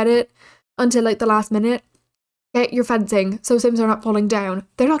always forget it until like the last minute. Get your fencing so Sims are not falling down.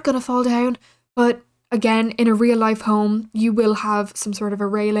 They're not going to fall down, but again, in a real life home, you will have some sort of a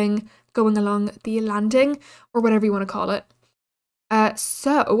railing going along the landing or whatever you want to call it.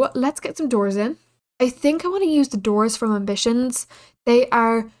 So let's get some doors in. I think I want to use the doors from Ambitions. They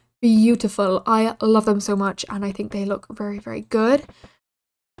are beautiful. I love them so much and I think they look very, very good.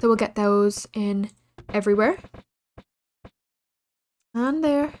 So we'll get those in everywhere. And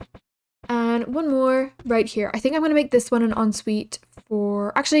there. And one more right here. I think I'm going to make this one an ensuite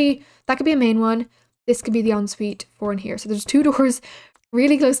for... Actually, that could be a main one. This could be the ensuite for in here. So there's 2 doors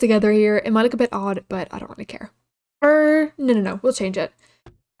really close together here. It might look a bit odd, but I don't really care. No. We'll change it.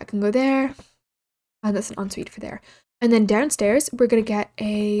 I can go there. And that's an ensuite for there. And then downstairs, we're going to get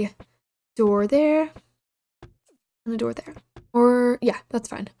a door there. And a door there. Or, yeah, that's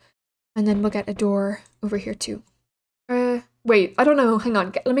fine. And then we'll get a door over here too. Wait, I don't know. Hang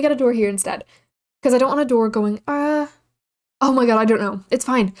on. Let me get a door here instead. Because I don't want a door going, oh my god, I don't know. It's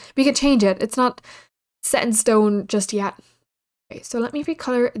fine. We can change it. It's not set in stone just yet. Okay, so let me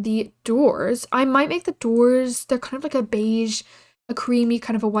recolor the doors. I might make the doors, they're kind of like a beige, a creamy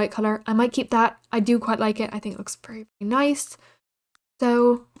kind of a white color. I might keep that. I do quite like it. I think it looks very, very nice.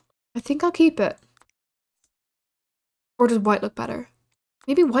 So I think I'll keep it. Or does white look better?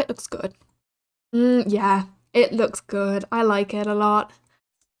 Maybe white looks good. Yeah, it looks good. I like it a lot.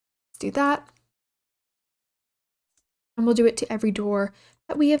 Let's do that. And we'll do it to every door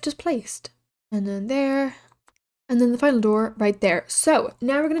that we have just placed. And then there. And then the final door right there. So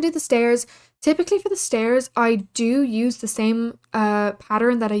now we're going to do the stairs. Typically for the stairs, I do use the same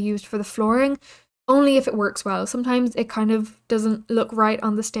pattern that I used for the flooring, only if it works well. Sometimes it kind of doesn't look right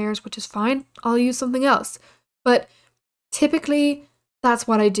on the stairs, which is fine. I'll use something else. But typically, that's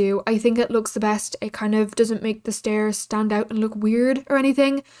what I do. I think it looks the best. It kind of doesn't make the stairs stand out and look weird or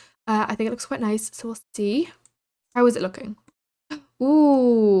anything. I think it looks quite nice. So we'll see. How is it looking?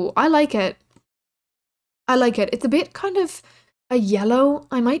 Ooh, I like it. I like it. It's a bit kind of a yellow.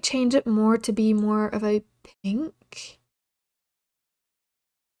 I might change it more to be more of a pink.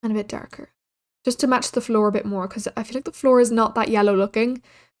 And a bit darker. Just to match the floor a bit more, because I feel like the floor is not that yellow looking.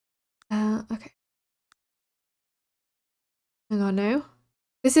 Okay. Hang on now.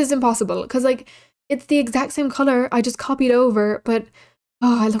 This is impossible, because like, it's the exact same color. I just copied over, but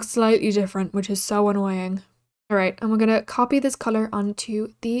oh, it looks slightly different, which is so annoying. All right, and we're gonna copy this color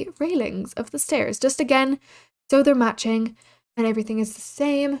onto the railings of the stairs, just again, so they're matching and everything is the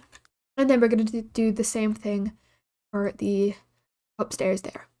same. And then we're gonna do the same thing for the upstairs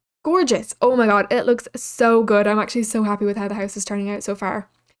there. Gorgeous. Oh my god, it looks so good. I'm actually so happy with how the house is turning out so far.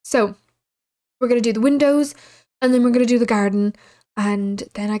 So we're gonna do the windows, and then we're gonna do the garden, and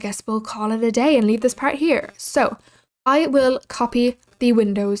then I guess we'll call it a day and leave this part here. So I will copy the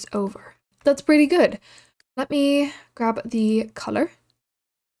windows over. That's pretty good. Let me grab the color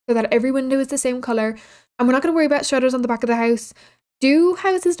so that every window is the same color. And we're not going to worry about shutters on the back of the house. Do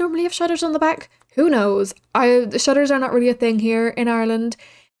houses normally have shutters on the back? Who knows? The shutters are not really a thing here in Ireland.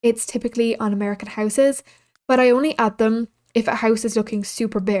 It's typically on American houses, but I only add them if a house is looking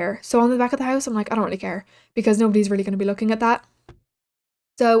super bare. So on the back of the house, I'm like, I don't really care because nobody's really going to be looking at that.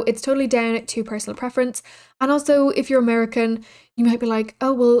 So it's totally down to personal preference. And also, if you're American, you might be like,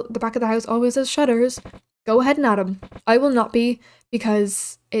 oh, well, the back of the house always has shutters. Go ahead and add them. I will not be,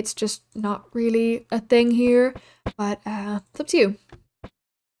 because it's just not really a thing here, but it's up to you.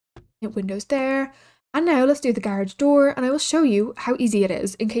 Windows there. And now let's do the garage door, and I will show you how easy it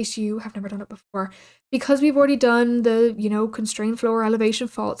is in case you have never done it before. Because we've already done the, constrained floor elevation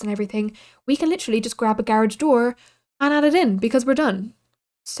faults and everything, we can literally just grab a garage door and add it in because we're done.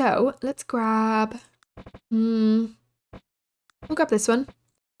 So let's grab, we'll grab this one.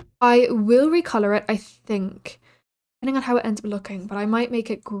 I will recolor it, I think, depending on how it ends up looking, but I might make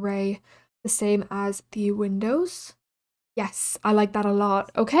it grey, the same as the windows. Yes, I like that a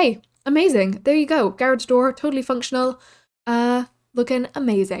lot. Okay, amazing. There you go. Garage door, totally functional, looking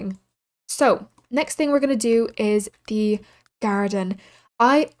amazing. So next thing we're going to do is the garden.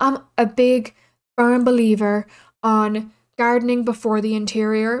 I am a big, firm believer on gardening before the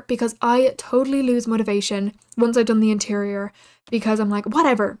interior, because I totally lose motivation once I've done the interior, because I'm like,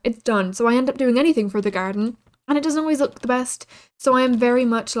 whatever, it's done. So I end up doing anything for the garden and it doesn't always look the best. So I am very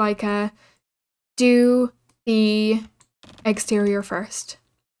much like do the exterior first.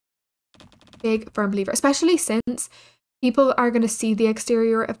 Big firm believer, especially since people are going to see the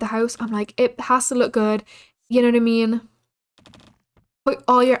exterior of the house. I'm like, it has to look good. You know what I mean? Put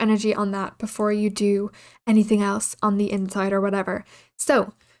all your energy on that before you do anything else on the inside or whatever.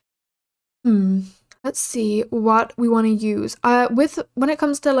 So, let's see what we want to use. When it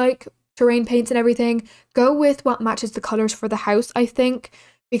comes to like terrain paints and everything, go with what matches the colors for the house, I think,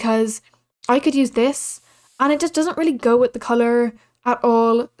 because I could use this and it just doesn't really go with the color at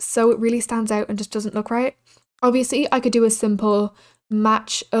all, so it really stands out and just doesn't look right. Obviously, I could do a simple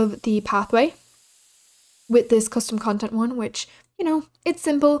match of the pathway with this custom content one, which, it's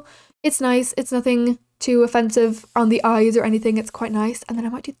simple, it's nice, it's nothing too offensive on the eyes or anything, it's quite nice. And then I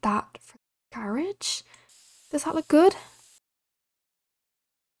might do that for the garage. Does that look good?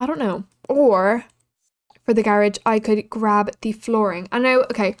 I don't know. Or for the garage, I could grab the flooring. I know,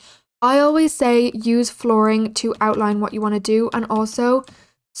 okay, I always say use flooring to outline what you want to do, and also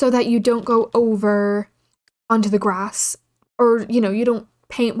so that you don't go over onto the grass, or, you don't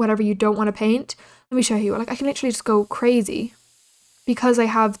paint whatever you don't want to paint. Let me show you. Like, I can literally just go crazy because I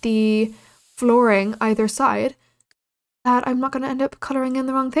have the flooring either side, that I'm not going to end up coloring in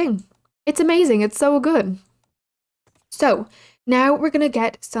the wrong thing. It's amazing. It's so good. So now we're going to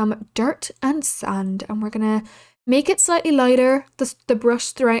get some dirt and sand, and we're going to make it slightly lighter, the brush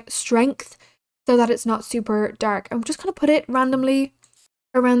strength, so that it's not super dark. I'm just going to put it randomly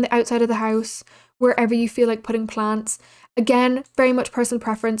around the outside of the house, wherever you feel like putting plants. Again, very much personal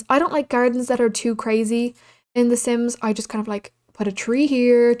preference. I don't like gardens that are too crazy in The Sims. I just kind of like put a tree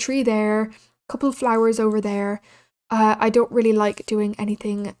here, tree there, a couple of flowers over there. I don't really like doing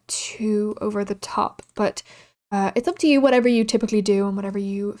anything too over the top, but it's up to you, whatever you typically do and whatever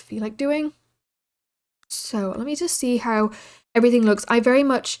you feel like doing. So let me just see how everything looks. I very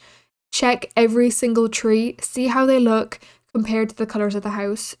much check every single tree, see how they look compared to the colors of the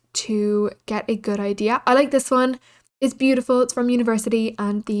house to get a good idea. I like this one. It's beautiful. It's from university,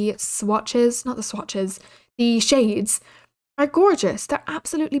 and the swatches, not the swatches, the shades are gorgeous. They're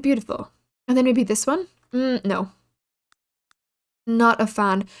absolutely beautiful. And then maybe this one? No. Not a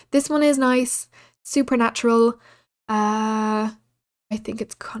fan. This one is nice. Supernatural. I think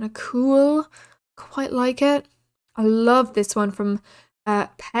it's kind of cool. Quite like it. I love this one from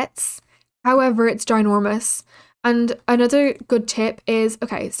Pets. However, it's ginormous. And another good tip is,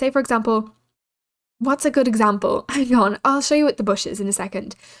 okay, say for example, what's a good example? Hang on, I'll show you with the bushes in a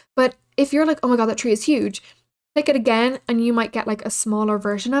second. But if you're like, oh my god, that tree is huge, click it again and you might get like a smaller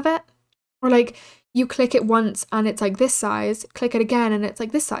version of it. Or like you click it once and it's like this size, click it again and it's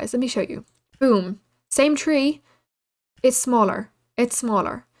like this size. Let me show you. Boom. Same tree, it's smaller, it's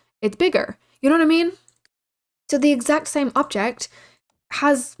smaller, it's bigger. You know what I mean? So the exact same object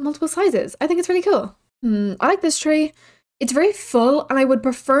has multiple sizes. I think it's really cool. I like this tree. It's very full, and I would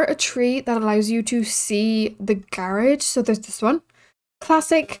prefer a tree that allows you to see the garage. So there's this one.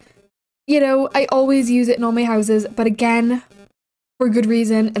 Classic. You know, I always use it in all my houses, but again, for good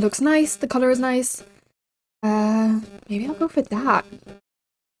reason. It looks nice. The color is nice. Maybe I'll go for that.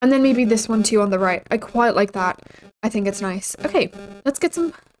 And then maybe this one too on the right. I quite like that. I think it's nice. Okay, let's get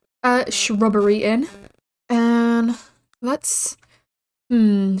some shrubbery in. And let's...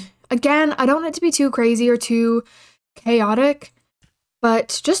 Again, I don't want it to be too crazy or too chaotic,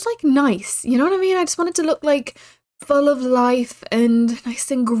 but just like nice. You know what I mean? I just want it to look like full of life and nice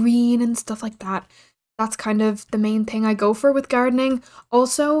and green and stuff like that. That's kind of the main thing I go for with gardening.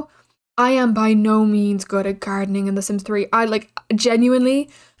 Also, I am by no means good at gardening in The Sims 3. I like genuinely,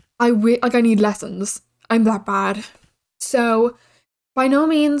 I need lessons. I'm that bad. So by no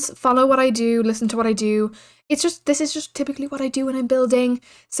means follow what I do, listen to what I do. This is just typically what I do when I'm building.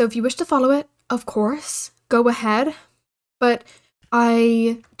 So if you wish to follow it, of course, go ahead. But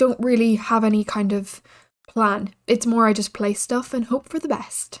I don't really have any kind of plan. It's more I just play stuff and hope for the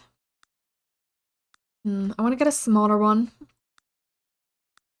best. I want to get a smaller one.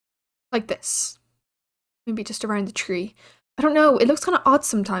 Like this. Maybe just around the tree. I don't know, it looks kind of odd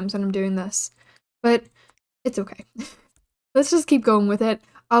sometimes when I'm doing this. But it's okay. Let's just keep going with it.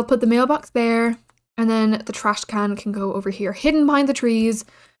 I'll put the mailbox there. And then the trash can go over here, hidden behind the trees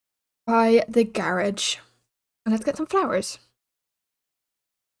by the garage. And let's get some flowers.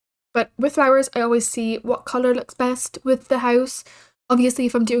 But with flowers, I always see what color looks best with the house. Obviously,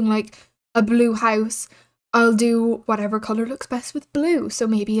 if I'm doing like a blue house, I'll do whatever color looks best with blue. So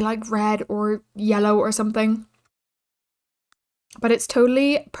maybe like red or yellow or something. But it's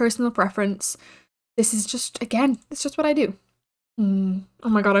totally personal preference. This is just, again, it's just what I do. Oh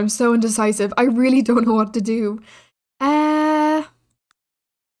my god, I'm so indecisive. I really don't know what to do.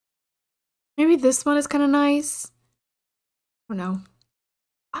 Maybe this one is kind of nice. I don't know.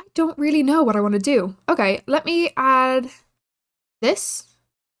 I don't really know what I want to do. Okay, let me add this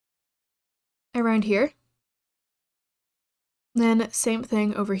around here. Then same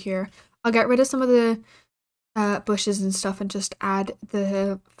thing over here. I'll get rid of some of the bushes and stuff and just add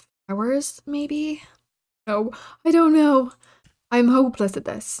the flowers, maybe? No, I don't know. I'm hopeless at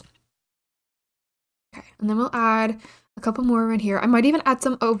this. Okay, and then we'll add a couple more around here. I might even add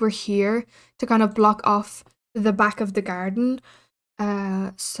some over here to kind of block off the back of the garden.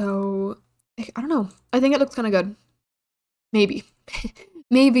 So, I don't know. I think it looks kind of good. Maybe.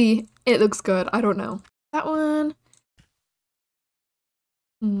 Maybe it looks good. I don't know. That one.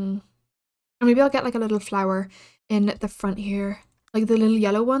 Or maybe I'll get like a little flower in the front here. Like the little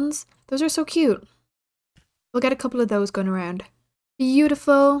yellow ones. Those are so cute. We'll get a couple of those going around.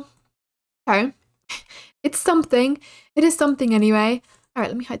 Beautiful. Okay. It's something. It is something anyway. All right,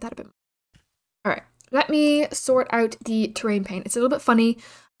 let me hide that a bit more. All right, let me sort out the terrain paint. It's a little bit funny.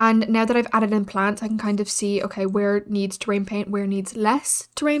 And now that I've added in plants, I can kind of see, okay, where needs terrain paint, where needs less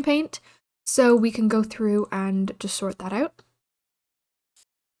terrain paint. So we can go through and just sort that out.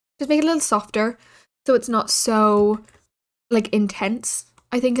 Just make it a little softer so it's not so like intense,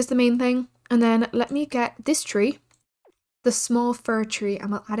 I think is the main thing. And then let me get this tree the small fir tree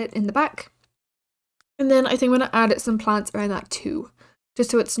and we'll add it in the back. And then I think I'm going to add some plants around that too,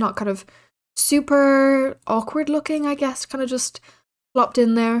 just so it's not kind of super awkward looking, I guess, kind of just plopped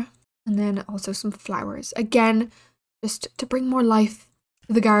in there. And then also some flowers. Again, just to bring more life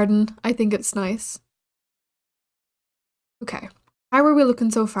to the garden. I think it's nice. Okay, how are we looking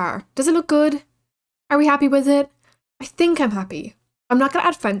so far? Does it look good? Are we happy with it? I think I'm happy. I'm not going to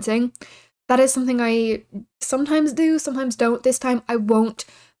add fencing. That is something I sometimes do, sometimes don't. This time I won't.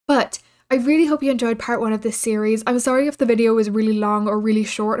 But I really hope you enjoyed part 1 of this series. I'm sorry if the video was really long or really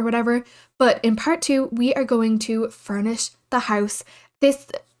short or whatever. But in part 2, we are going to furnish the house. This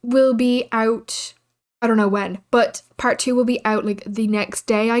will be out, I don't know when, but part 2 will be out like the next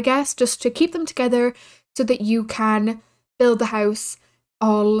day, I guess, just to keep them together so that you can build the house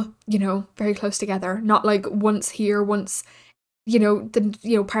all, you know, very close together. Not like once here, once, you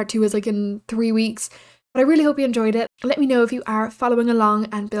know, part 2 is like in 3 weeks. But I really hope you enjoyed it. Let me know if you are following along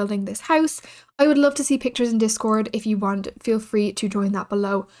and building this house. I would love to see pictures in Discord. If you want, feel free to join that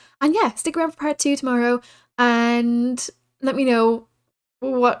below. And yeah, stick around for part 2 tomorrow and let me know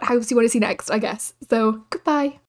what house you want to see next, I guess. So goodbye.